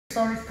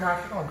Somebody's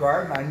passing on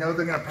guard, and I know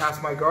they're going to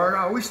pass my guard.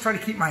 I always try to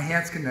keep my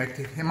hands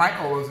connected and my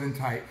elbows in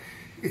tight.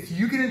 If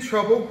you get in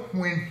trouble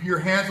when your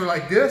hands are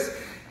like this,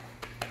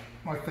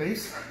 my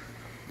face,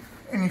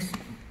 and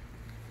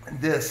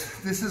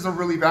this is a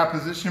really bad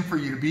position for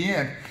you to be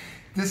in.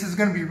 This is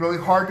going to be really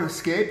hard to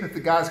escape if the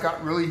guy's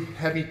got really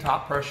heavy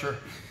top pressure.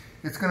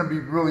 It's going to be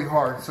really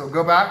hard. So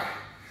go back.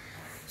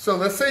 So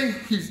let's say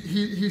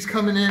he's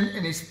coming in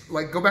and he's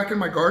like, go back in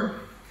my guard,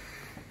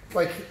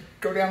 like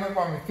go down on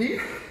my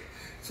feet.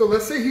 So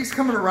let's say he's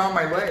coming around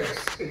my legs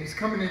and he's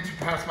coming in to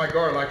pass my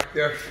guard like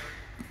this.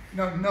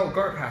 No,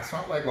 guard pass,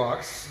 not leg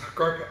locks.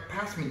 Guard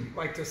pass me,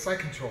 like just side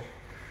control.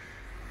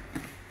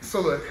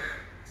 So look,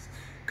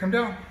 come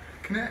down,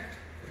 connect.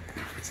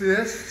 See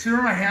this? See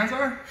where my hands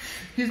are?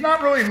 He's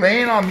not really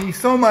laying on me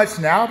so much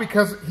now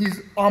because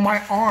he's on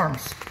my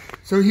arms.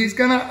 So he's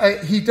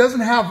gonna, he doesn't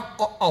have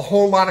a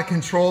whole lot of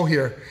control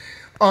here.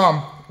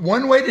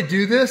 One way to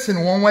do this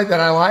and one way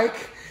that I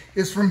like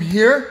is from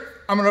here,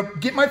 I'm gonna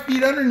get my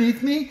feet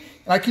underneath me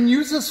and I can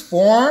use this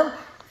forearm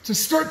to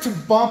start to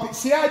bump it.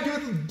 See how I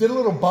did a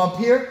little bump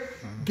here?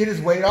 Get his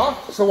weight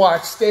off. So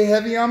watch, stay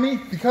heavy on me.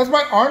 Because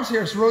my arm's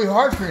here, it's really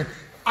hard for him.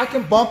 I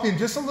can bump in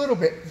just a little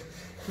bit.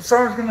 This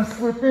arm's gonna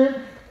slip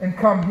in and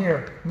come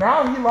here.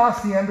 Now he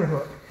lost the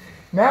underhook.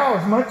 Now,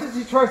 as much as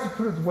he tries to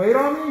put his weight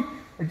on me,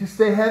 I just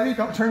stay heavy,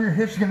 don't turn your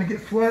hips, you're gonna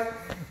get sweat.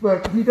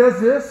 Look, he does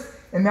this,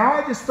 and now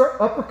I just start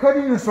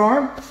uppercutting this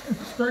arm and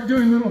start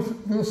doing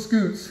little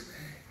scoots.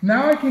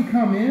 Now I can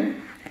come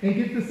in and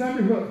get this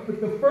underhook.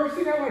 But the first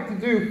thing I like to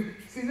do,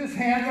 see this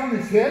hand on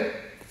this hip?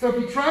 So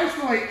if he tries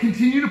to like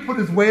continue to put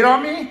his weight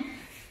on me,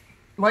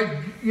 like,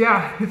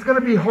 yeah, it's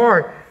gonna be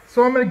hard.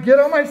 So I'm gonna get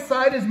on my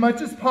side as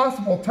much as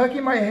possible,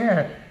 tucking my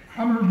hand.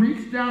 I'm gonna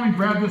reach down and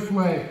grab this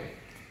leg.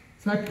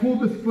 So I pull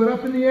this foot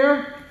up in the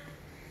air.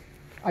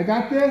 I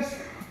got this.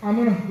 I'm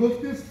gonna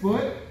hook this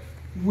foot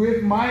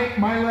with my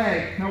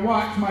leg. Now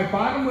watch, my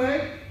bottom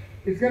leg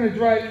is gonna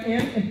drive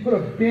in and put a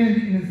bend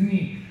in his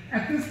knee.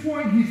 At this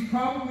point, he's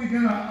probably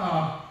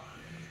gonna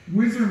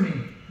whizzer me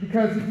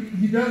because if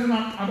he doesn't,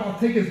 I'll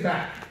take his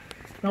back.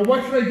 Now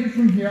what should I do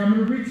from here? I'm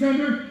gonna reach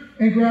under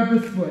and grab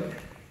this foot.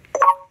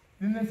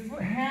 Then this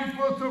hand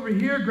floats over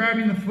here,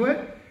 grabbing the foot,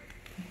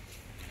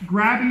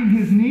 grabbing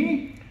his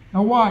knee.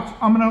 Now watch,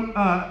 I'm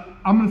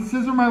gonna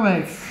scissor my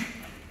legs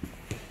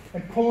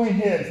and pulling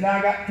his. Now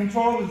I got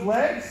control of his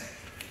legs.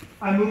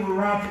 I move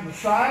around to the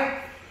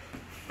side,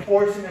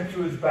 forcing him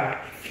to his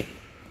back.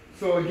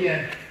 So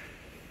again,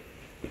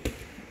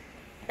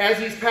 as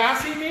he's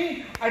passing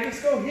me, I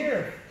just go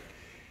here.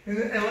 And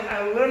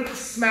I let him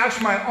just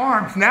smash my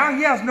arms. Now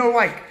he has no,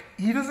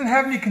 he doesn't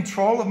have any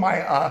control of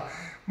my,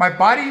 my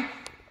body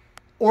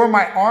or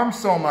my arms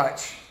so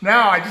much.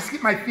 Now I just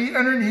get my feet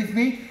underneath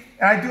me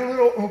and I do a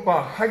little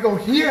oopa. I go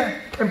here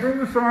and bring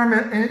this arm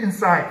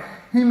inside.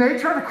 He may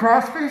try to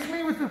cross face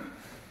me with the,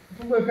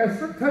 look, I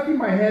start tucking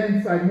my head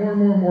inside more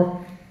and more and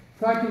more.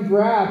 So I can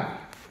grab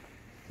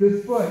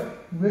this foot,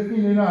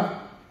 lifting it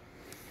up,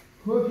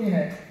 hooking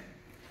it,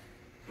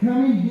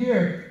 coming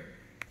here.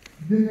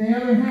 Then the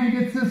other hand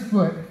gets this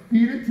foot,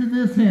 feed it to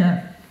this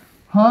hand,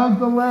 hug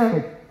the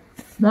leg.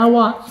 Now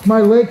watch,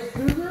 my leg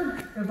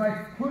scissor as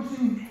I push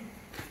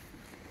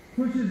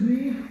his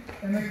knee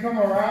and then come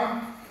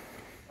around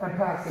and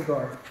pass the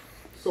guard.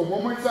 So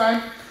one more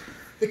time.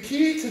 The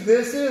key to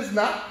this is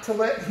not to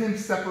let him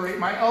separate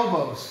my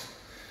elbows.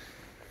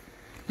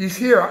 He's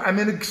here, I'm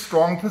in a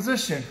strong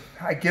position.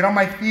 I get on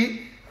my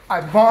feet,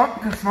 I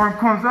bump, this arm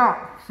comes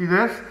out. See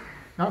this?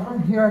 Now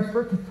from here, I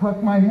start to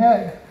tuck my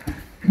head.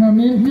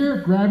 Come in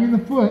here, grabbing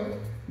the foot,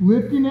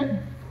 lifting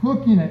it,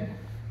 hooking it.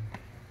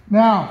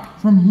 Now,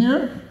 from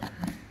here,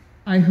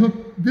 I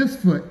hook this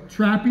foot,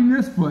 trapping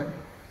this foot,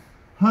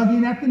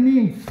 hugging at the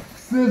knee,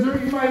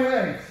 scissoring my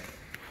legs,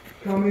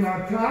 coming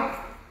on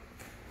top,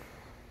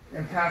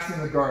 and passing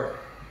the guard.